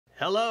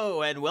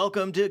Hello and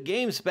welcome to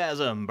Game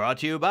Spasm, brought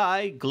to you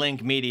by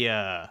Glink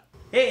Media.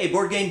 Hey,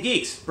 Board Game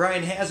Geeks,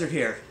 Brian Hazard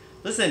here.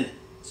 Listen,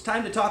 it's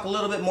time to talk a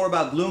little bit more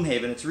about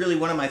Gloomhaven. It's really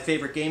one of my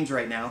favorite games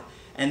right now,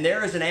 and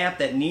there is an app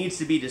that needs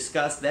to be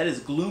discussed. That is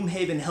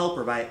Gloomhaven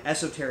Helper by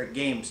Esoteric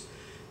Games.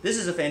 This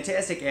is a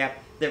fantastic app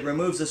that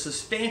removes a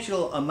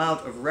substantial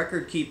amount of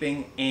record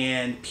keeping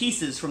and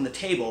pieces from the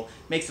table,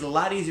 makes it a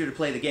lot easier to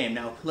play the game.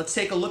 Now, let's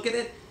take a look at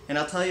it, and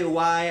I'll tell you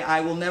why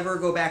I will never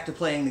go back to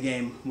playing the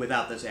game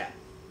without this app.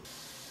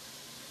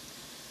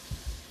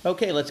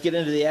 Okay, let's get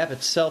into the app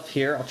itself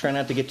here. I'll try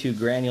not to get too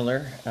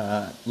granular.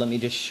 Let me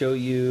just show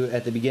you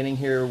at the beginning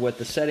here what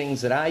the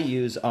settings that I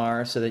use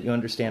are so that you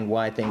understand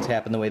why things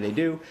happen the way they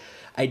do.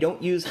 I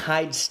don't use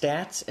hide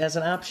stats as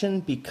an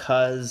option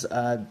because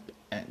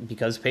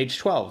page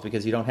 12,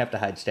 because you don't have to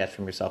hide stats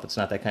from yourself. It's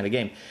not that kind of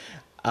game.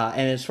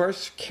 And as far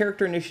as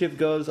character initiative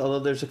goes, although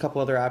there's a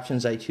couple other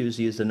options, I choose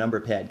to use the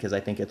number pad because I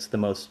think it's the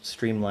most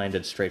streamlined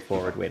and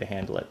straightforward way to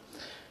handle it.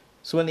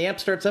 So when the app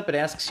starts up, it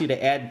asks you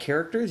to add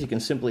characters. You can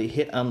simply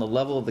hit on the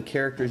level of the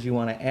characters you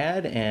want to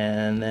add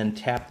and then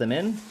tap them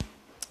in.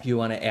 If you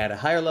want to add a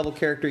higher level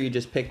character, you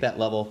just pick that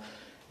level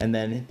and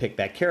then pick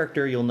that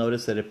character. You'll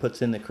notice that it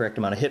puts in the correct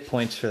amount of hit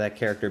points for that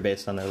character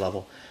based on their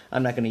level.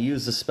 I'm not going to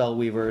use the Spell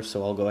Weaver,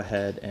 so I'll go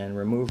ahead and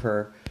remove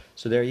her.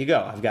 So there you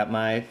go. I've got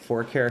my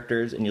 4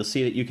 characters, and you'll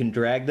see that you can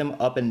drag them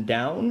up and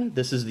down.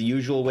 This is the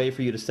usual way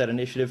for you to set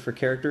initiative for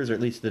characters, or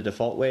at least the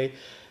default way.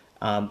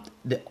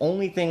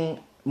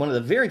 One of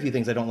the very few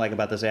things I don't like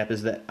about this app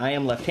is that I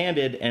am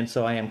left-handed, and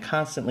so I am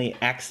constantly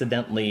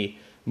accidentally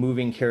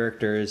moving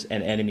characters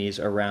and enemies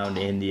around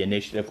in the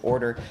initiative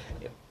order.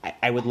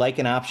 I would like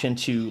an option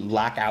to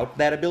lock out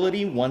that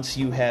ability once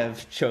you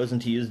have chosen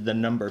to use the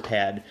number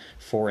pad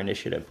for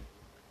initiative.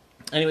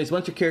 Anyways,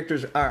 once your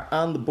characters are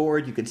on the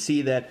board, you can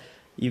see that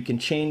you can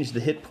change the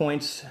hit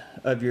points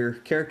of your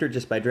character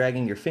just by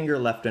dragging your finger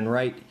left and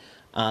right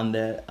on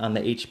the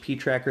HP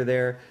tracker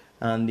there.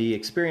 On the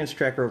experience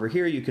tracker over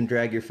here, you can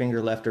drag your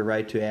finger left or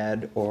right to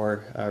add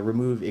or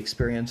remove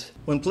experience.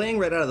 When playing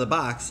right out of the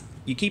box,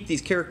 you keep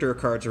these character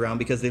cards around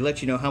because they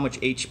let you know how much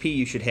HP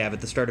you should have at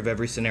the start of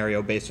every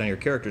scenario based on your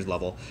character's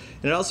level.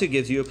 And it also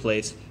gives you a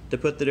place to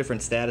put the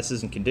different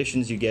statuses and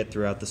conditions you get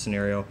throughout the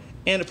scenario,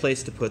 and a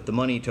place to put the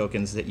money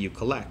tokens that you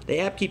collect. The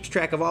app keeps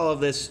track of all of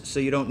this,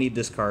 so you don't need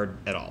this card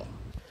at all.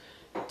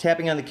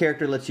 Tapping on the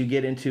character lets you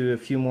get into a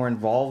few more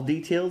involved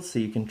details, so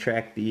you can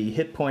track the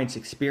hit points,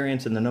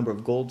 experience, and the number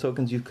of gold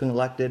tokens you've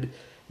collected.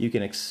 You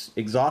can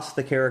exhaust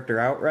the character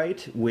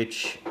outright,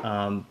 which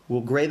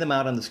will gray them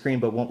out on the screen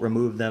but won't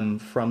remove them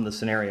from the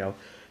scenario.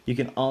 You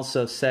can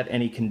also set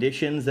any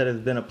conditions that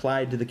have been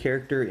applied to the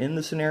character in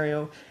the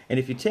scenario. And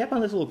if you tap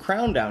on this little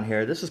crown down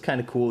here, this is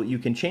kind of cool. You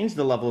can change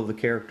the level of the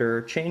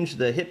character, change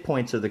the hit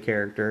points of the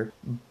character.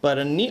 But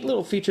a neat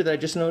little feature that I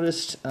just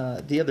noticed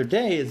the other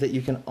day is that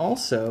you can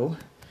also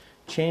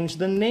change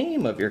the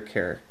name of your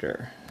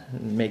character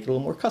and make it a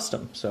little more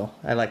custom. So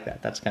I like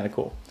that. That's kind of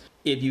cool.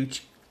 If you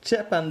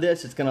tap on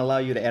this, it's going to allow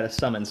you to add a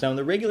summons. Now in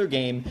the regular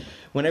game,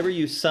 whenever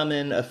you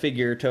summon a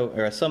figure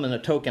or summon a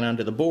token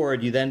onto the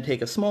board, you then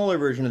take a smaller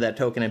version of that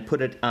token and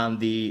put it on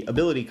the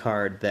ability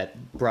card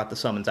that brought the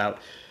summons out.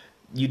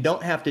 You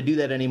don't have to do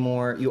that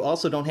anymore. You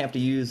also don't have to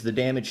use the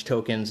damage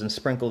tokens and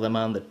sprinkle them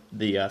on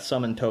the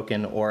summon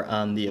token or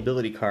on the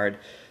ability card,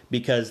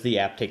 because the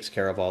app takes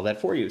care of all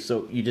that for you.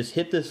 So you just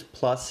hit this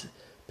plus,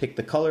 pick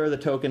the color of the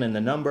token and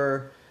the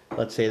number.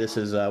 Let's say this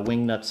is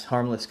Wingnut's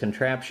Harmless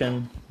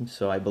Contraption.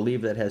 So I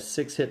believe that has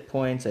 6 hit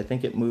points. I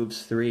think it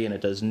moves 3 and it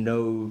does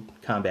no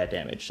combat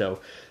damage. So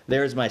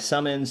there's my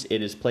summons.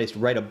 It is placed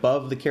right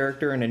above the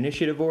character in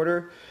initiative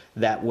order.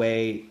 That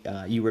way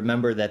you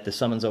remember that the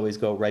summons always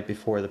go right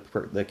before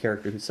the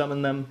character who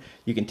summoned them.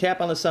 You can tap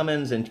on the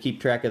summons and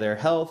keep track of their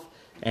health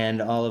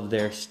and all of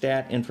their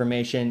stat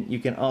information. You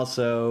can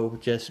also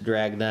just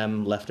drag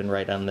them left and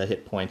right on the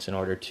hit points in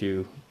order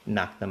to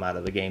knock them out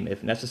of the game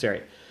if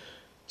necessary.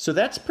 So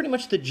that's pretty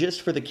much the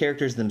gist for the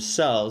characters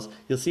themselves.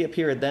 You'll see up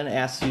here it then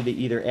asks you to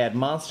either add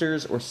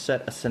monsters or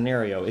set a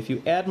scenario. If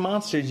you add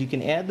monsters, you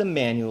can add them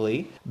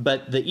manually,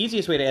 but the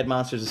easiest way to add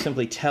monsters is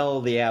simply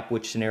tell the app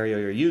which scenario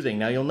you're using.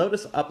 Now you'll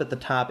notice up at the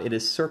top it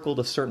is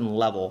circled a certain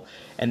level,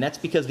 and that's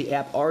because the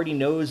app already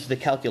knows the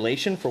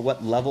calculation for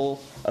what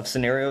level of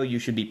scenario you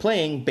should be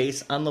playing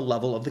based on the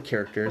level of the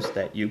characters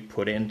that you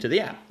put into the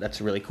app. That's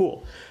really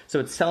cool. So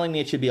it's telling me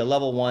it should be a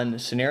level 1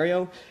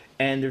 scenario.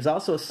 And there's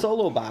also a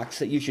solo box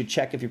that you should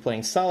check if you're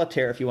playing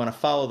solitaire if you want to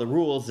follow the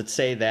rules that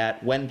say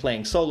that when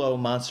playing solo,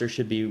 monsters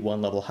should be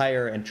 1 level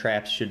higher and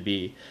traps should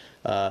be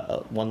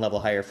 1 level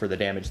higher for the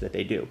damage that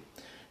they do.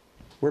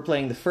 We're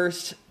playing the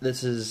first.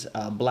 This is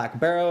Black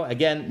Barrow.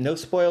 Again, no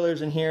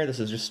spoilers in here. This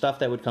is just stuff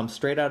that would come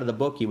straight out of the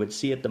book. You would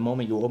see it the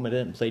moment you opened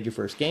it and played your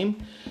first game.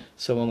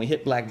 So when we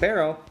hit Black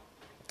Barrow,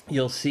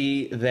 you'll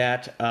see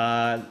that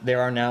there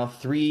are now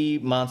 3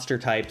 monster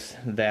types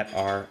that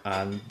are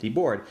on the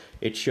board.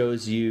 It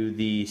shows you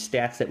the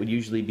stats that would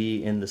usually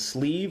be in the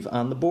sleeve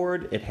on the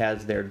board. It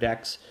has their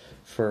decks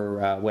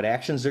for what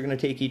actions they're going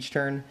to take each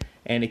turn,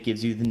 and it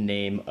gives you the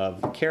name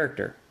of the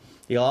character.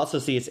 You'll also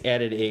see it's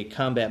added a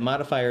combat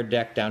modifier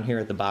deck down here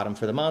at the bottom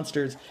for the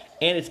monsters,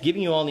 and it's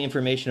giving you all the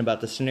information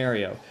about the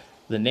scenario.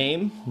 The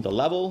name, the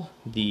level,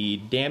 the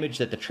damage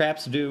that the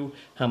traps do,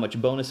 how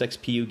much bonus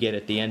XP you get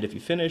at the end if you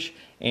finish,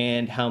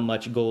 and how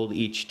much gold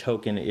each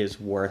token is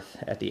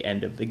worth at the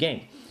end of the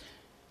game.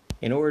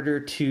 In order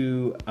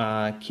to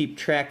keep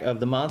track of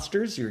the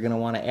monsters, you're going to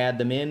want to add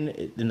them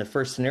in the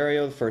first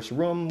scenario, the first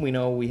room. We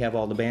know we have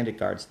all the bandit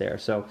guards there.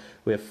 So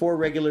we have 4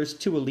 regulars,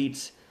 2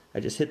 elites. I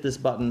just hit this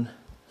button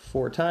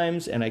 4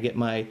 times and I get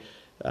my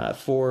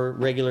 4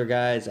 regular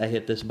guys. I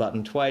hit this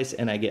button twice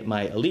and I get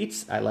my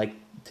elites. I like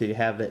to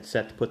have it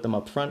set to put them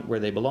up front where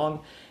they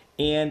belong.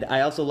 And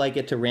I also like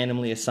it to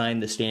randomly assign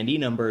the standee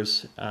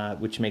numbers,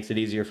 which makes it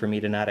easier for me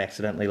to not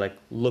accidentally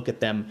look at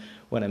them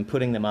when I'm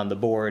putting them on the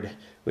board,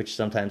 which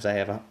sometimes I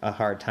have a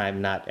hard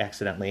time not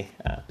accidentally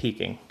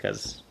peeking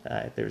because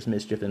there's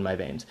mischief in my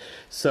veins.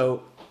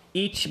 So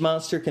each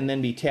monster can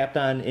then be tapped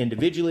on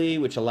individually,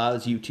 which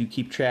allows you to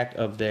keep track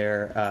of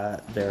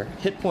their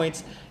hit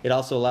points. It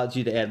also allows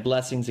you to add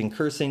blessings and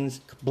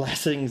cursings,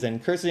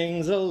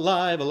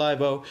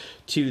 alive-o,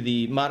 to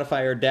the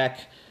modifier deck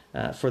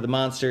for the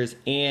monsters,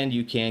 and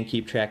you can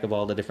keep track of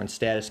all the different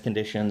status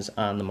conditions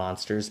on the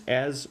monsters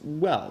as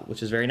well,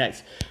 which is very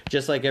nice.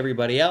 Just like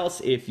everybody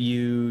else, if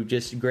you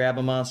just grab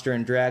a monster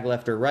and drag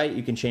left or right,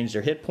 you can change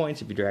their hit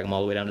points. If you drag them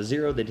all the way down to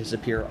 0, they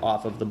disappear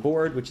off of the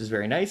board, which is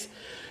very nice.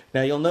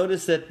 Now you'll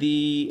notice that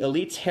the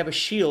elites have a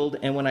shield,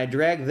 and when I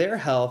drag their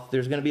health,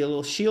 there's going to be a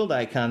little shield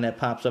icon that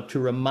pops up to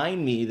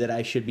remind me that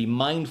I should be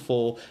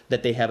mindful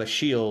that they have a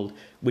shield,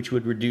 which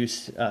would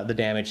reduce the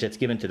damage that's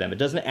given to them. It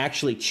doesn't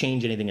actually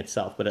change anything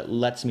itself, but it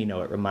lets me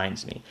know, it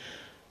reminds me.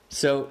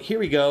 So here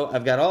we go.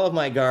 I've got all of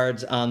my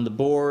guards on the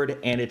board,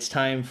 and it's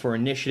time for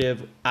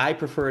initiative. I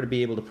prefer to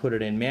be able to put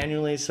it in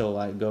manually, so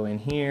I go in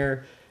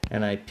here,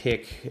 and I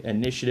pick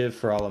initiative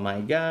for all of my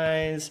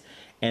guys.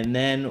 And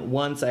then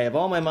once I have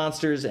all my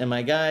monsters and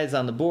my guys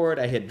on the board,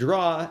 I hit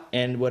draw,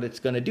 and what it's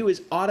going to do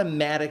is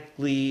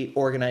automatically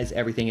organize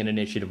everything in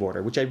initiative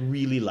order, which I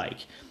really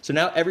like. So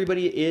now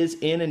everybody is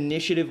in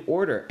initiative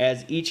order.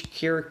 As each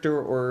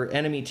character or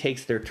enemy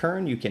takes their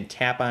turn, you can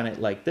tap on it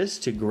like this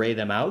to gray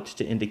them out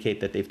to indicate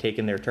that they've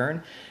taken their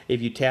turn.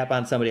 If you tap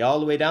on somebody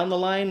all the way down the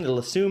line, it'll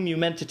assume you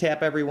meant to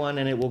tap everyone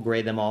and it will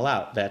gray them all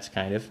out. That's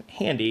kind of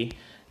handy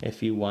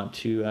if you want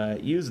to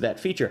use that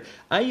feature.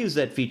 I use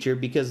that feature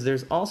because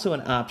there's also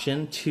an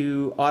option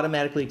to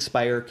automatically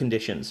expire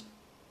conditions.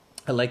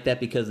 I like that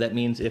because that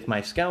means if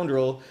my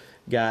scoundrel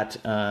got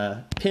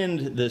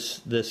pinned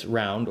this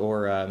round,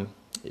 or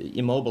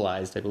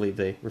immobilized, I believe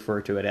they refer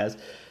to it as,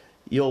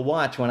 you'll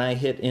watch when I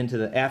hit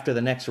into after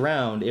the next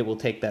round, it will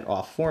take that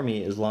off for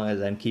me as long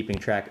as I'm keeping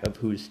track of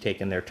who's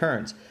taken their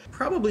turns.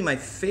 Probably my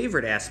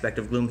favorite aspect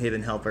of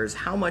Gloomhaven Helper is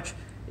how much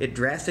it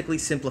drastically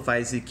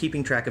simplifies the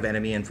keeping track of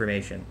enemy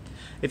information.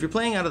 If you're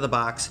playing out of the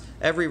box,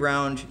 every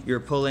round you're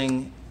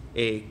pulling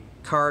a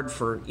card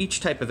for each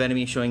type of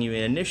enemy, showing you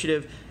an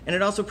initiative, and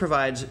it also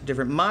provides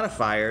different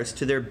modifiers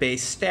to their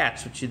base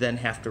stats, which you then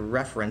have to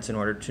reference in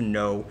order to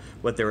know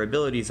what their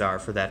abilities are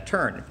for that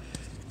turn.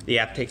 The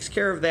app takes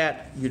care of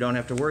that. You don't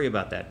have to worry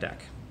about that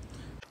deck.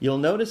 You'll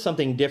notice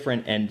something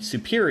different and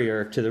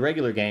superior to the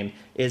regular game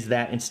is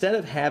that instead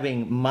of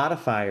having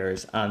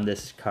modifiers on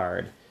this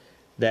card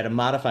that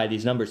modify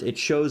these numbers, it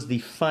shows the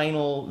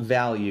final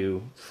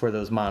value for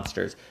those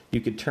monsters.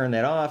 You could turn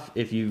that off.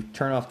 If you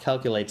turn off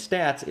calculate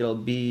stats, it'll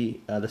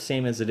be the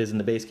same as it is in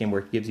the base game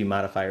where it gives you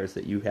modifiers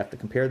that you have to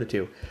compare the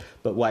two.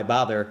 But why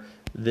bother?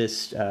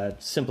 This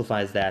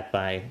simplifies that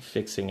by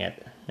fixing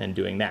it and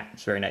doing that.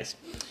 It's very nice.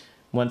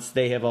 Once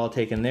they have all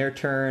taken their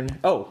turn,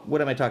 oh,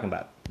 what am I talking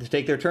about? To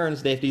take their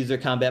turns, they have to use their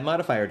combat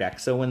modifier deck.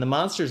 So when the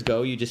monsters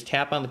go, you just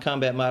tap on the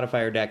combat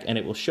modifier deck and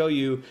it will show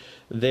you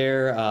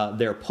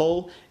their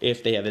pull.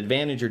 If they have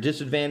advantage or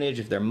disadvantage,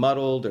 if they're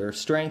muddled or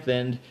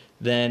strengthened,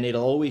 then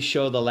it'll always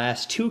show the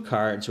last 2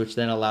 cards, which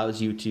then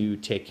allows you to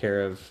take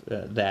care of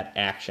that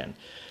action.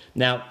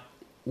 Now,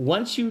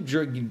 once you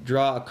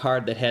draw a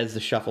card that has the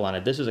shuffle on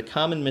it, this is a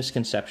common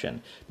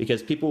misconception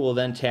because people will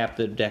then tap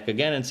the deck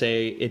again and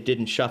say, it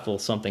didn't shuffle,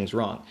 something's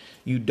wrong.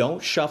 You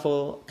don't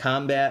shuffle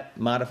combat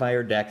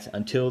modifier decks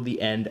until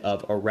the end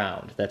of a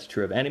round. That's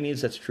true of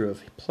enemies, that's true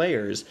of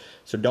players,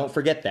 so don't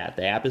forget that.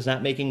 The app is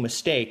not making a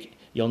mistake.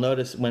 You'll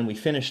notice when we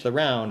finish the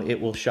round,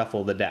 it will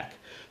shuffle the deck.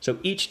 So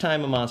each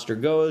time a monster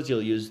goes,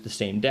 you'll use the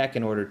same deck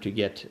in order to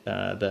get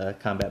the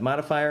combat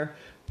modifier.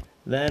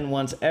 Then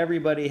once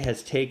everybody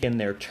has taken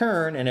their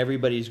turn and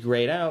everybody's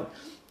grayed out,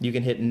 you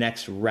can hit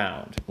next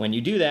round. When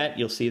you do that,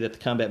 you'll see that the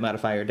combat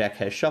modifier deck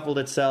has shuffled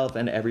itself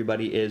and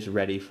everybody is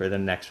ready for the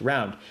next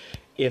round.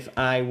 If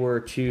I were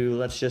to,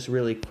 let's just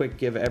really quick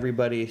give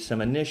everybody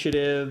some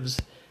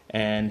initiatives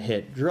and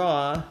hit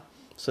draw,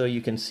 so you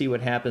can see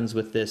what happens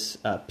with this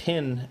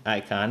pin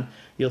icon,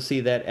 you'll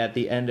see that at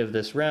the end of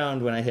this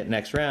round, when I hit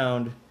next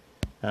round,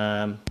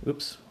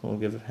 oops,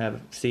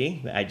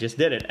 see, I just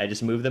did it. I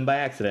just moved them by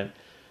accident.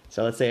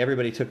 So let's say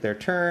everybody took their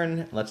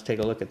turn. Let's take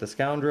a look at the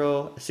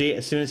scoundrel. See,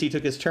 as soon as he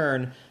took his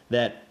turn,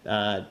 that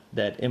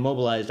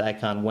immobilized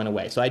icon went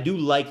away. So I do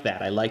like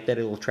that. I like that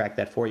it will track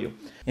that for you.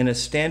 In a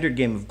standard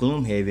game of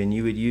Gloomhaven,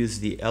 you would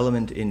use the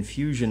element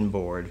infusion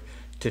board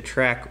to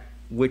track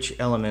which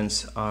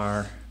elements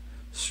are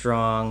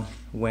strong,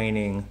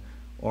 waning,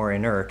 or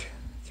inert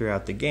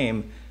throughout the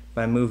game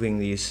by moving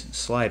these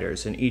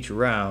sliders. In each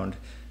round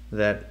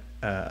that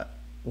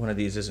one of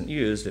these isn't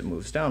used, it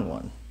moves down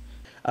one.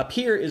 Up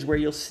here is where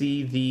you'll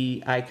see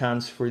the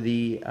icons for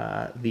the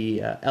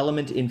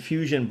element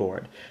infusion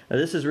board. Now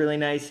this is really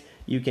nice.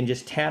 You can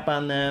just tap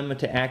on them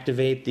to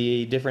activate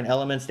the different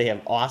elements. They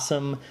have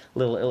awesome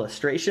little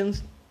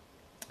illustrations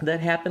that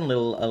happen,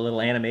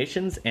 little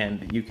animations,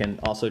 and you can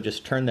also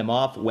just turn them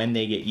off when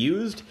they get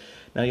used.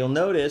 Now you'll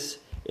notice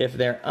if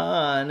they're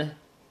on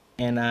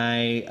and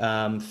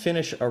I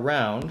finish a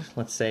round,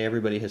 let's say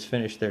everybody has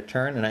finished their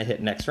turn and I hit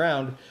next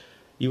round,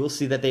 you will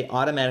see that they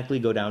automatically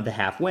go down to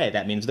halfway.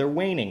 That means they're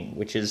waning,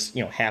 which is,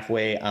 you know,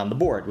 halfway on the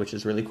board, which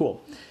is really cool.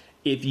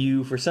 If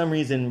you, for some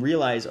reason,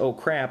 realize, oh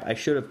crap, I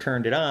should have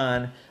turned it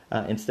on,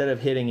 instead of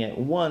hitting it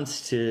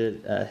once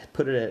to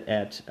put it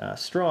at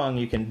strong,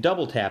 you can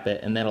double tap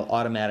it, and that'll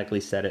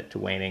automatically set it to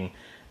waning.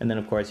 And then,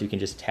 of course, you can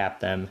just tap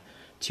them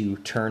to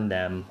turn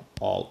them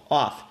all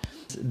off.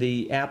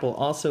 The app will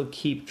also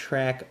keep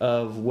track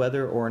of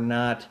whether or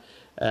not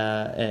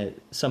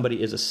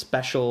somebody is a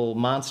special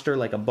monster,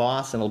 like a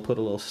boss, and it'll put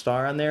a little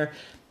star on there.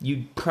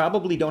 You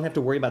probably don't have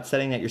to worry about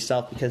setting that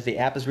yourself because the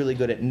app is really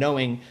good at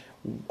knowing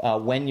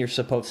when you're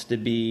supposed to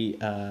be,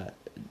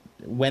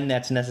 when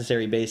that's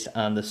necessary based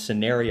on the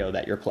scenario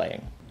that you're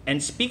playing.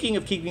 And speaking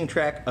of keeping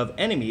track of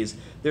enemies,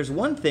 there's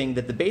one thing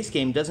that the base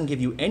game doesn't give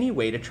you any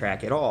way to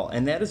track at all,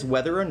 and that is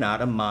whether or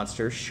not a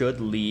monster should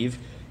leave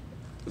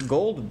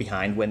gold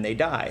behind when they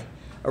die.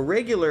 A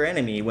regular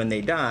enemy, when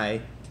they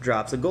die,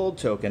 drops a gold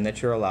token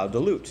that you're allowed to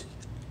loot.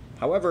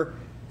 However,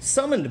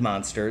 summoned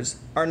monsters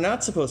are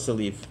not supposed to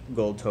leave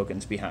gold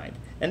tokens behind,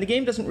 and the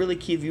game doesn't really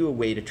give you a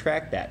way to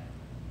track that.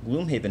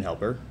 Gloomhaven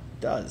Helper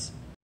does.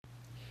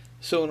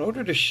 So in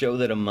order to show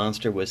that a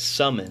monster was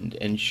summoned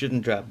and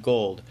shouldn't drop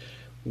gold,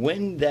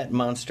 when that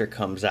monster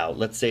comes out,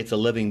 let's say it's a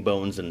living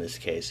bones in this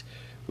case,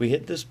 we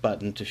hit this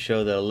button to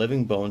show that a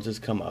living bones has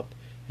come up,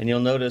 and you'll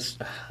notice,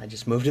 I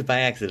just moved it by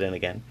accident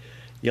again,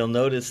 you'll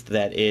notice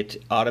that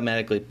it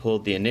automatically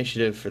pulled the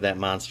initiative for that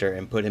monster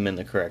and put him in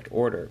the correct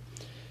order.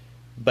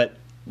 But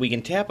we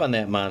can tap on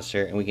that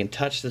monster and we can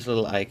touch this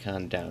little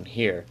icon down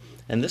here,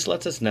 and this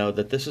lets us know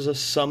that this is a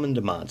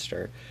summoned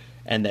monster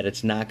and that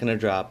it's not going to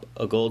drop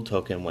a gold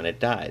token when it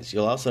dies.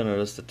 You'll also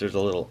notice that there's a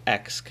little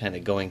X kind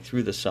of going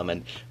through the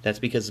summon. That's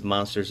because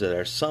monsters that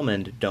are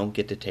summoned don't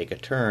get to take a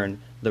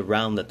turn the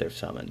round that they're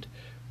summoned.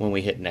 When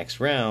we hit next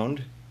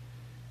round,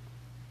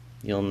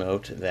 you'll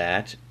note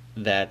that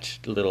that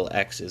little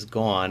X is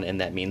gone,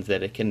 and that means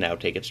that it can now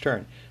take its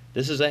turn.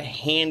 This is a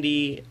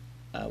handy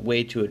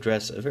way to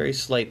address a very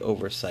slight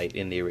oversight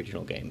in the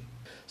original game.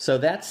 So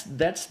that's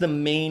the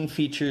main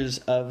features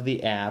of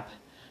the app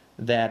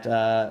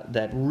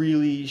that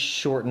really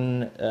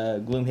shorten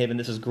Gloomhaven.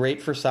 This is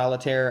great for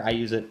solitaire. I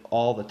use it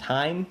all the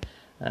time,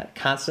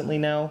 constantly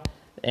now,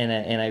 and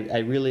I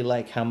really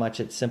like how much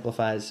it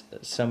simplifies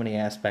so many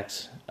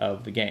aspects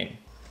of the game.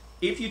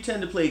 If you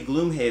tend to play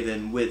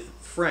Gloomhaven with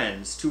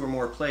friends, 2 or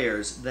more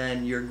players,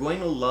 then you're going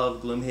to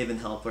love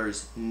Gloomhaven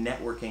Helper's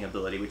networking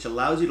ability, which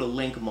allows you to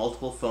link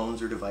multiple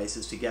phones or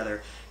devices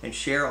together and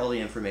share all the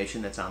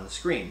information that's on the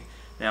screen.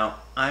 Now,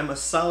 I'm a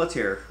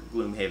solitaire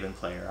Gloomhaven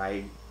player.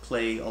 I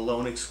play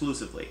alone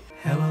exclusively.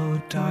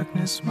 Hello,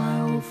 darkness,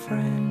 my old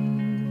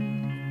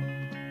friend.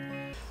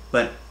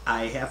 But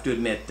I have to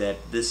admit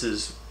that this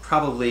is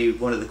probably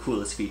one of the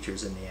coolest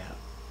features in the app.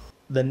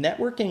 The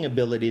networking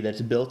ability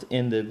that's built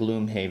into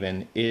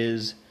Gloomhaven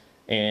is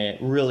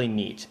really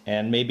neat,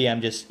 and maybe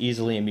I'm just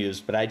easily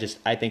amused, but I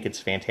think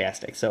it's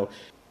fantastic. So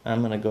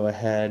I'm going to go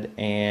ahead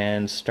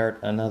and start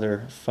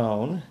another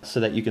phone so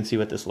that you can see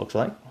what this looks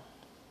like.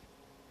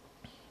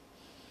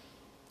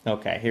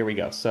 Okay, here we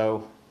go.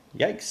 So,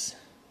 yikes.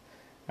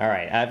 All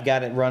right, I've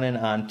got it running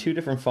on 2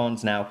 different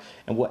phones now,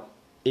 and what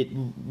it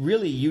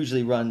really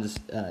usually runs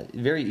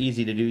very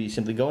easy to do. You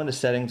simply go into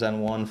settings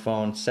on one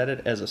phone, set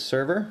it as a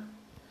server,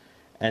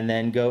 and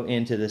then go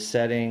into the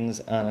settings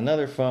on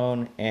another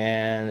phone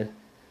and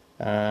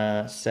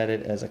set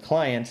it as a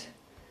client.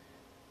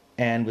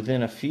 And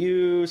within a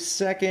few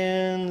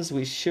seconds,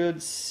 we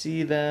should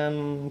see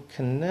them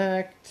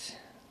connect.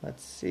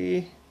 Let's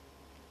see.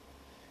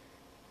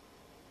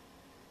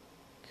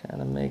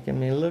 Kind of making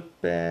me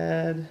look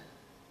bad.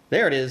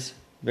 There it is.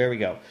 There we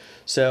go.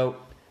 So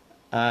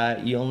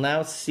you'll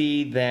now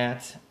see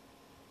that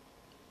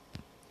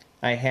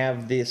I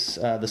have this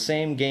the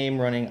same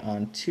game running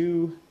on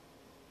 2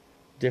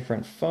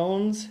 different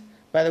phones.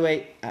 By the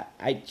way,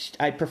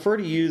 I prefer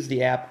to use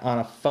the app on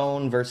a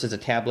phone versus a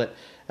tablet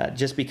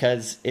just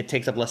because it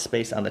takes up less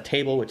space on the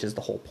table, which is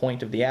the whole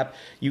point of the app.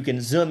 You can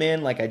zoom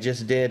in like I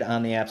just did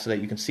on the app so that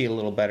you can see it a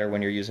little better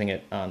when you're using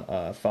it on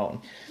a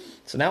phone.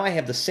 So now I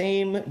have the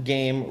same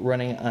game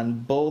running on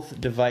both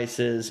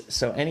devices,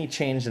 so any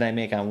change that I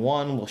make on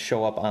one will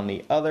show up on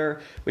the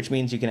other, which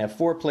means you can have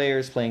 4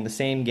 players playing the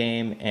same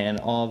game, and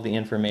all of the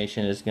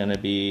information is going to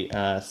be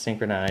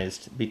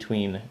synchronized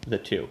between the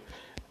two.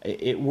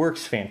 It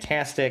works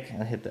fantastic.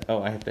 I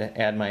have to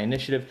add my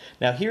initiative.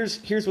 Now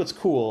here's what's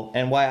cool,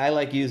 and why I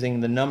like using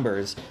the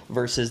numbers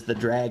versus the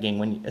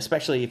dragging,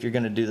 especially if you're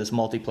going to do this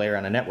multiplayer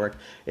on a network,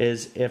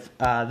 is if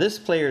this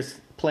player's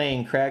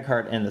playing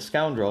Craghart and the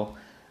Scoundrel,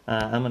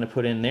 I'm going to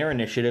put in their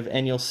initiative,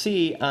 and you'll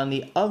see on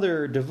the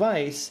other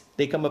device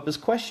they come up as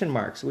question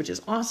marks, which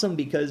is awesome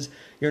because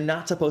you're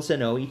not supposed to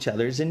know each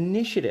other's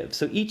initiative.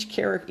 So each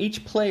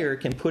player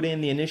can put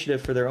in the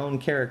initiative for their own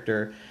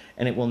character,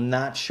 and it will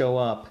not show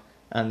up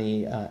on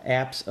the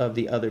apps of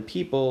the other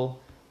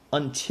people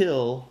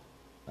until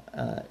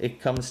it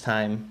comes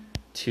time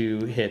to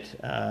hit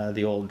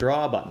the old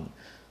draw button.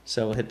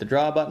 So we'll hit the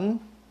draw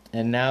button,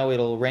 and now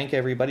it'll rank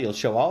everybody. It'll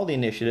show all the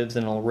initiatives,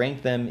 and it'll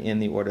rank them in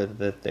the order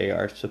that they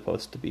are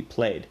supposed to be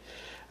played.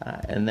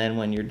 And then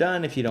when you're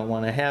done, if you don't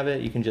want to have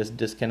it, you can just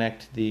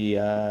disconnect the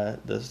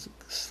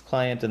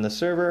client and the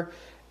server,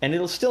 and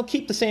it'll still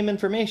keep the same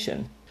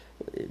information.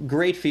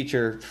 Great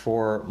feature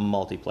for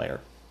multiplayer.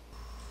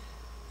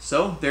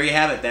 So there you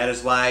have it. That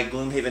is why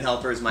Gloomhaven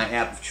Helper is my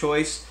app of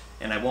choice,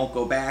 and I won't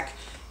go back.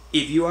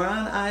 If you are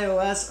on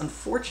iOS,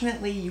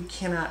 unfortunately you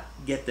cannot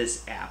get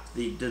this app.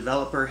 The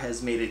developer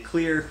has made it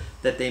clear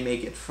that they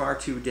make it far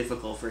too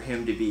difficult for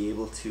him to be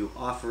able to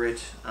offer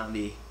it on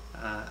the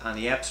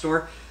App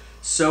Store.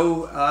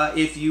 So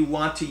if you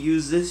want to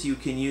use this, you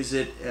can use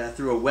it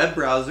through a web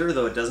browser,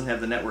 though it doesn't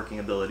have the networking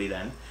ability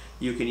then.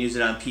 You can use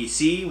it on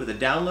PC with a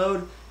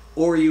download,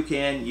 or you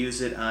can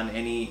use it on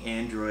any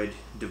Android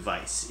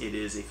device. It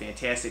is a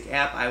fantastic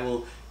app. I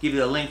will give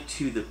you a link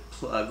to the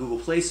Google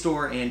Play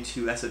Store and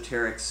to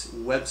Esoteric's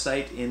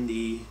website in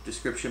the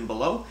description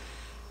below.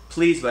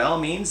 Please, by all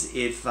means,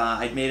 if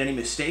I've made any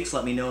mistakes,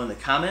 let me know in the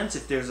comments.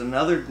 If there's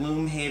another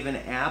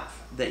Gloomhaven app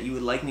that you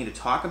would like me to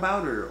talk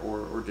about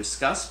or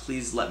discuss,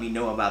 please let me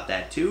know about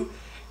that too.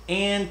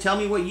 And tell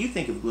me what you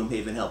think of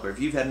Gloomhaven Helper, if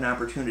you've had an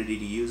opportunity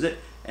to use it,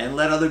 and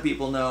let other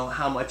people know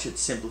how much it's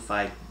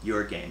simplified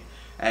your game.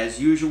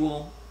 As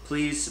usual,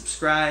 please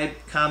subscribe,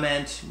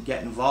 comment,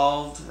 get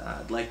involved.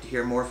 I'd like to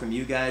hear more from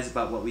you guys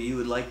about what you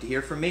would like to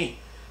hear from me.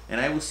 And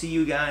I will see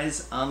you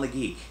guys on The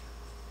Geek.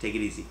 Take it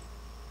easy.